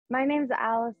My name's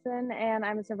Allison, and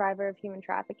I'm a survivor of human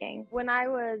trafficking. When I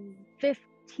was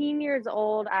 15 years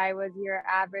old, I was your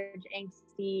average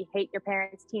angsty, hate your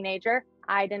parents teenager.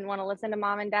 I didn't want to listen to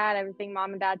mom and dad. Everything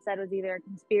mom and dad said was either a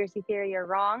conspiracy theory or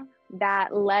wrong.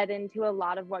 That led into a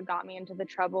lot of what got me into the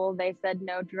trouble. They said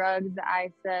no drugs.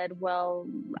 I said, well,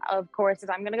 of course,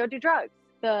 I'm going to go do drugs.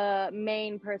 The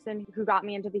main person who got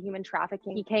me into the human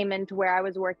trafficking, he came into where I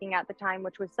was working at the time,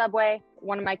 which was Subway.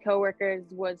 One of my coworkers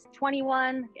was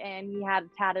 21 and he had a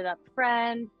tatted up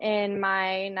friend. In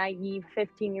my naive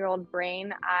 15-year-old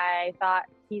brain, I thought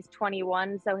he's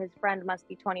 21, so his friend must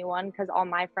be 21 because all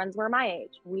my friends were my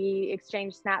age. We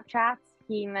exchanged Snapchats.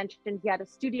 He mentioned he had a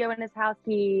studio in his house.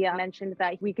 He mentioned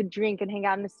that we could drink and hang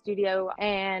out in the studio.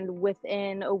 And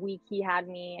within a week, he had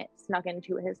me snuck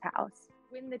into his house.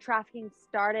 When the trafficking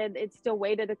started, it still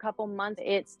waited a couple months.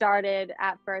 It started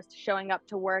at first showing up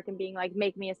to work and being like,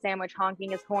 make me a sandwich,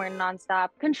 honking his horn nonstop,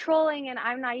 controlling. And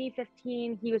I'm naive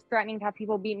 15. He was threatening to have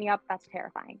people beat me up. That's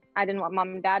terrifying. I didn't want mom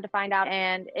and dad to find out.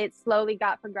 And it slowly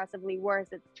got progressively worse.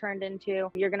 It's turned into,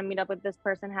 you're going to meet up with this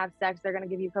person, have sex. They're going to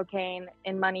give you cocaine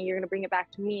and money. You're going to bring it back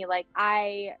to me. Like,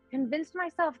 I convinced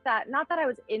myself that, not that I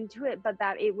was into it, but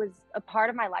that it was a part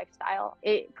of my lifestyle.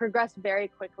 It progressed very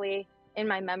quickly. In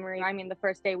my memory, I mean, the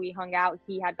first day we hung out,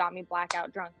 he had got me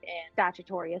blackout drunk and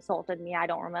statutory assaulted me. I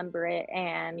don't remember it.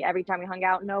 And every time we hung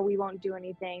out, no, we won't do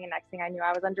anything. And next thing I knew,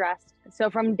 I was undressed. So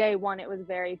from day one, it was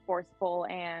very forceful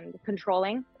and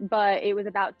controlling. But it was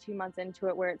about 2 months into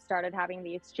it where it started having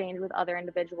the exchange with other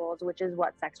individuals, which is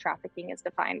what sex trafficking is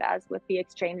defined as, with the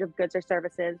exchange of goods or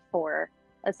services for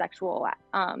a sexual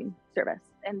service.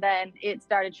 And then it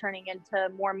started turning into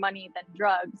more money than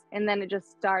drugs. And then it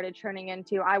just started turning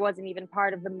into, I wasn't even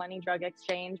part of the money drug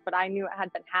exchange, but I knew it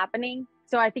had been happening.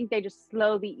 So I think they just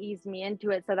slowly eased me into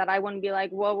it so that I wouldn't be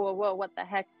like, whoa, what the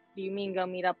heck do you mean go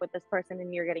meet up with this person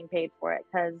and you're getting paid for it?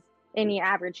 Because any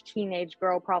average teenage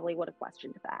girl probably would have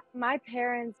questioned that. My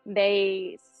parents,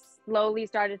 they slowly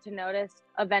started to notice,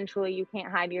 eventually you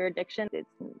can't hide your addiction. It's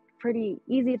pretty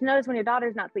easy to notice when your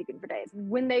daughter's not sleeping for days.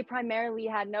 When they primarily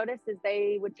had noticed is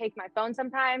they would take my phone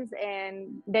sometimes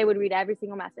and they would read every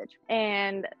single message.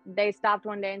 And they stopped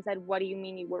one day and said, what do you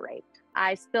mean you were raped?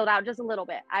 I spilled out just a little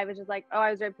bit. I was just like, oh,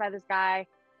 I was raped by this guy.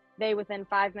 They, within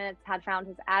 5 minutes, had found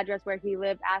his address where he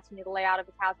lived, asked me the layout of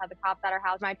his house, had the cops at our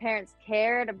house. My parents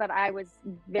cared, but I was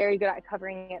very good at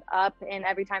covering it up. And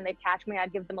every time they'd catch me,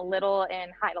 I'd give them a little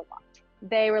and hide a lot.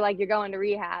 They were like, you're going to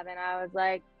rehab. And I was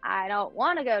like, I don't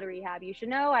want to go to rehab. You should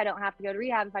know I don't have to go to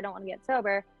rehab if I don't want to get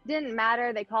sober. Didn't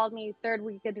matter. They called me third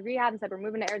week into rehab and said, we're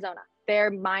moving to Arizona. Their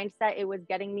mindset, it was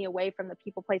getting me away from the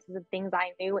people, places, and things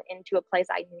I knew into a place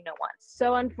I knew no one.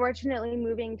 So unfortunately,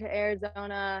 moving to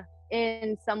Arizona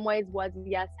in some ways was,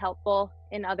 yes, helpful.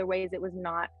 In other ways, it was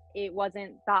not. It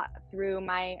wasn't thought through.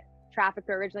 My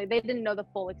trafficker originally, they didn't know the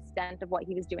full extent of what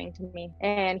he was doing to me.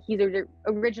 And he's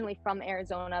originally from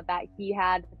Arizona, that he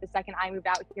had, the second I moved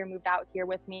out here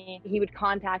with me, he would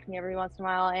contact me every once in a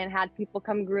while and had people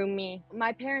come groom me.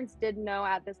 My parents did know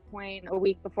at this point, a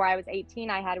week before I was 18,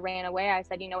 I had ran away. I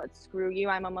said, you know what, screw you.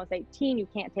 I'm almost 18. You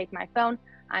can't take my phone.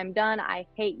 I'm done. I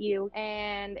hate you.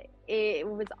 And it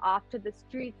was off to the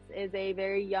streets as a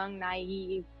very young,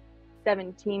 naive,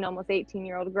 17, almost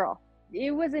 18-year-old girl.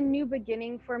 It was a new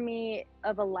beginning for me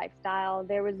of a lifestyle.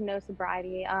 There was no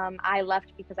sobriety. I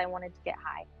left because I wanted to get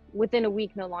high. Within a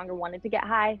week, no longer wanted to get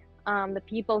high. The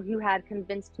people who had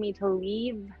convinced me to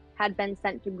leave had been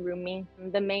sent to groom me.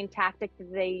 The main tactic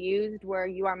that they used were,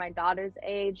 you are my daughter's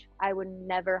age. I would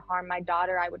never harm my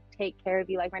daughter. I would take care of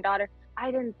you like my daughter. I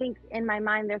didn't think in my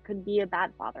mind there could be a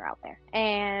bad father out there.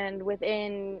 And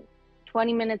within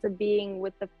 20 minutes of being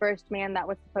with the first man that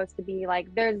was supposed to be like,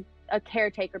 there's a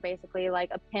caretaker, basically, like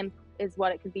a pimp is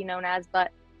what it could be known as, but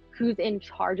who's in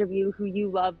charge of you, who you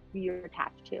love, who you're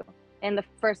attached to. And the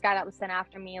first guy that was sent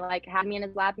after me, like, had me in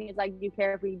his lap, and he's like, do you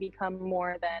care if we become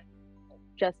more than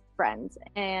just friends?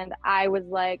 And I was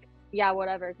like, yeah,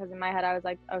 whatever. Because in my head, I was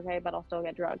like, okay, but I'll still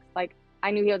get drugs. Like,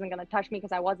 I knew he wasn't going to touch me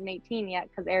because I wasn't 18 yet,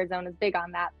 because Arizona's big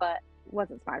on that, but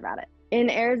wasn't smart about it. In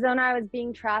Arizona, I was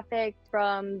being trafficked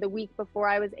from the week before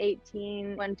I was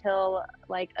 18 until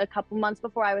like a couple months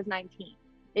before I was 19.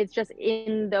 It's just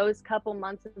in those couple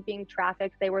months of being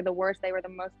trafficked, they were the worst, they were the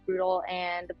most brutal.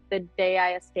 And the day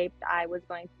I escaped, I was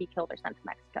going to be killed or sent to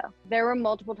Mexico. There were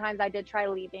multiple times I did try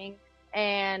leaving,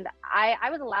 and I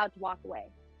was allowed to walk away.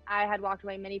 I had walked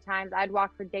away many times. I'd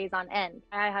walk for days on end.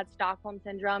 I had Stockholm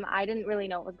syndrome. I didn't really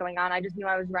know what was going on. I just knew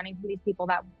I was running from these people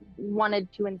that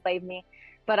wanted to enslave me.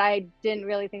 but I didn't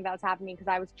really think that was happening because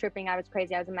I was tripping, I was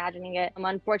crazy, I was imagining it.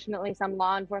 Unfortunately, some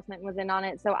law enforcement was in on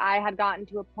it, so I had gotten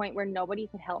to a point where nobody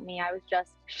could help me. I was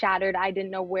just shattered. I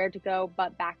didn't know where to go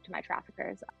but back to my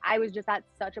traffickers. I was just at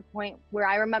such a point where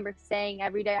I remember saying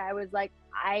every day, I was like,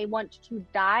 I want to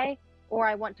die, or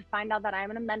I want to find out that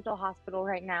I'm in a mental hospital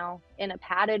right now in a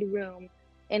padded room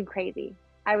and crazy.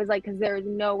 I was like, because there is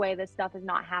no way this stuff is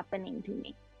not happening to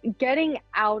me. Getting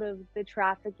out of the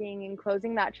trafficking and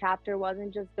closing that chapter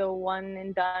wasn't just a one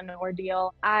and done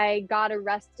ordeal. I got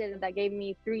arrested. That gave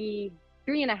me three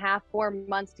and a half, 4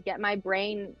 months to get my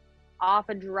brain off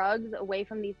of drugs, away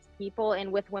from these people,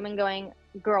 and with women going,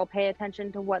 girl, pay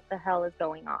attention to what the hell is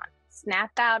going on.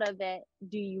 Snap out of it.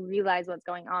 Do you realize what's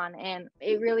going on? And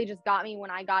it really just got me when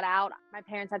I got out. My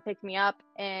parents had picked me up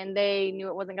and they knew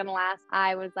it wasn't going to last.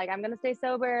 I was like, I'm going to stay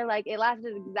sober. Like, it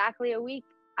lasted exactly a week.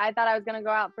 I thought I was going to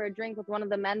go out for a drink with one of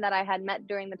the men that I had met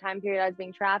during the time period I was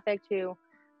being trafficked, who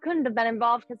couldn't have been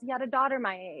involved because he had a daughter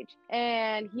my age.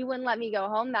 And he wouldn't let me go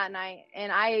home that night.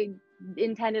 And I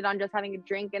intended on just having a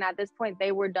drink. And at this point,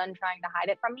 they were done trying to hide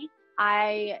it from me.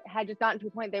 I had just gotten to a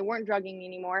point they weren't drugging me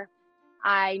anymore.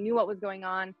 I knew what was going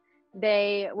on.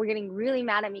 They were getting really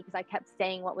mad at me because I kept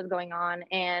saying what was going on.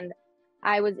 And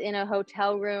I was in a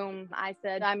hotel room. I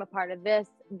said, I'm a part of this.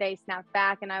 They snapped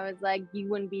back and I was like, you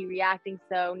wouldn't be reacting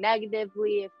so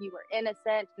negatively if you were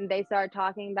innocent. And they started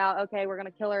talking about, okay, we're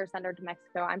going to kill her or send her to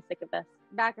Mexico. I'm sick of this.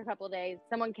 Back a couple of days,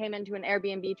 someone came into an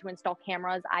Airbnb to install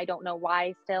cameras. I don't know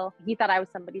why still. He thought I was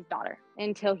somebody's daughter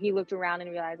until he looked around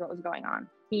and realized what was going on.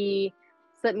 He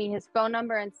slipped me his phone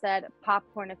number and said,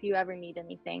 popcorn if you ever need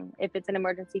anything. If it's an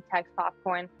emergency, text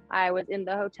popcorn. I was in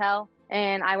the hotel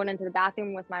and I went into the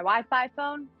bathroom with my Wi-Fi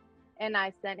phone and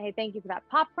I said, hey, thank you for that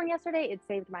popcorn yesterday. It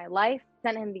saved my life.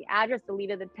 Sent him the address,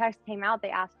 deleted the text, came out. They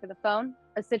asked for the phone.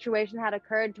 A situation had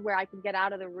occurred to where I could get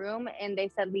out of the room and they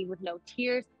said, leave with no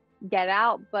tears, get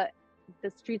out. But the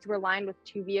streets were lined with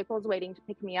 2 vehicles waiting to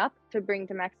pick me up to bring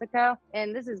to Mexico.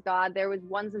 And this is God. There was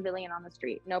one civilian on the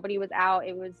street. Nobody was out.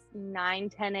 It was 9,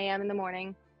 10 a.m. in the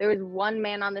morning. There was one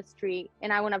man on the street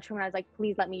and I went up to him and I was like,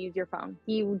 please let me use your phone.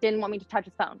 He didn't want me to touch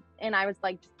his phone. And I was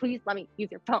like, just please let me use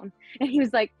your phone. And he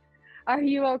was like, are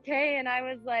you okay? And I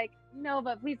was like, no,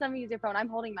 but please let me use your phone. I'm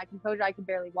holding my composure. I could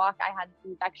barely walk. I had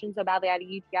an infection so badly. I had a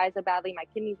UTI so badly. My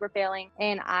kidneys were failing.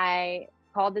 And I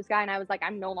called this guy and I was like,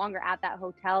 I'm no longer at that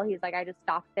hotel. He's like, I just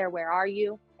stopped there. Where are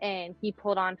you? And he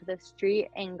pulled onto the street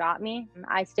and got me.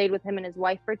 I stayed with him and his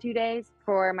wife for 2 days.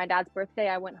 For my dad's birthday,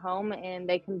 I went home and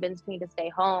they convinced me to stay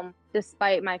home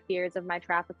despite my fears of my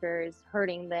traffickers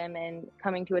hurting them and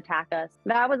coming to attack us.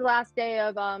 That was the last day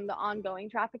of the ongoing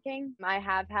trafficking. I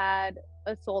have had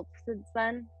assaults since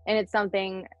then, and it's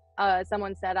something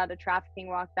someone said at a trafficking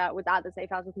walk that was at the safe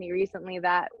house with me recently,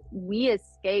 that we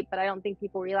escape, but I don't think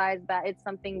people realize that it's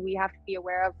something we have to be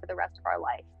aware of for the rest of our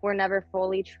life. We're never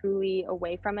fully, truly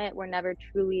away from it. We're never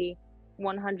truly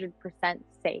 100%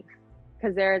 safe,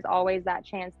 because there is always that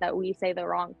chance that we say the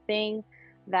wrong thing,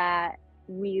 that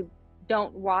we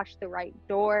don't wash the right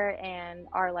door, and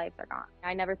our lives are gone.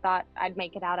 I never thought I'd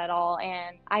make it out at all,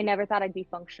 and I never thought I'd be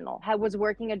functional. I was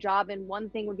working a job and one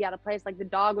thing would be out of place, like the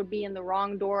dog would be in the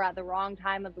wrong door at the wrong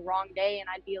time of the wrong day, and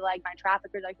I'd be like, my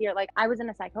traffickers are here. Like, I was in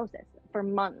a psychosis for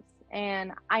months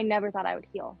and I never thought I would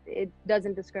heal. It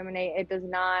doesn't discriminate. It does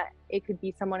not. It could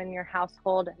be someone in your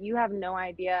household. You have no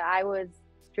idea. I was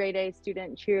straight A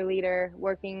student, cheerleader,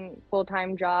 working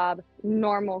full-time job,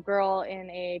 normal girl in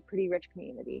a pretty rich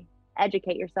community.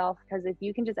 Educate yourself, because if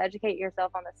you can just educate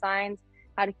yourself on the signs,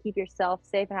 how to keep yourself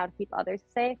safe and how to keep others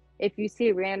safe. If you see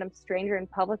a random stranger in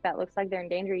public that looks like they're in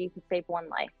danger, you can save one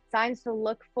life. Signs to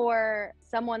look for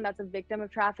someone that's a victim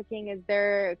of trafficking is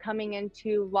they're coming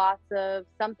into lots of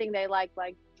something they like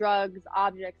drugs,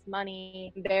 objects,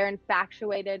 money. They're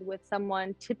infatuated with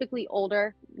someone typically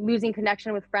older, losing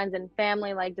connection with friends and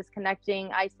family, like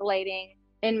disconnecting, isolating.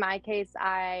 In my case,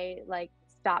 I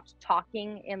stopped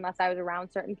talking unless I was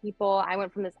around certain people. I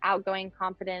went from this outgoing,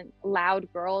 confident,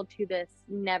 loud girl to this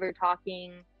never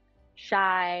talking,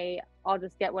 shy, I'll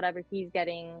just get whatever he's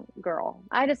getting girl.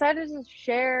 I decided to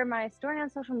share my story on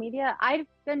social media. I've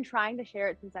been trying to share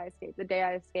it since I escaped, the day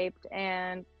I escaped,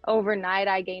 and overnight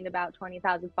I gained about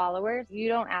 20,000 followers. You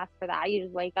don't ask for that. You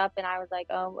just wake up and I was like,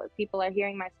 oh, people are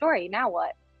hearing my story. Now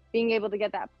what? Being able to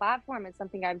get that platform is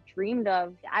something I've dreamed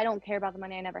of. I don't care about the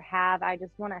money. I never have. I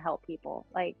just want to help people.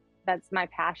 That's my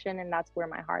passion and that's where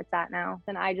my heart's at now.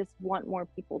 And I just want more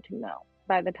people to know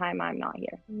by the time I'm not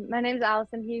here. My name is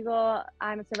Allison Heagle.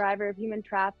 I'm a survivor of human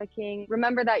trafficking.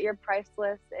 Remember that you're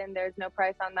priceless and there's no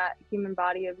price on that human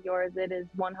body of yours. It is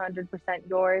 100%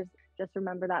 yours. Just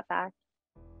remember that fact.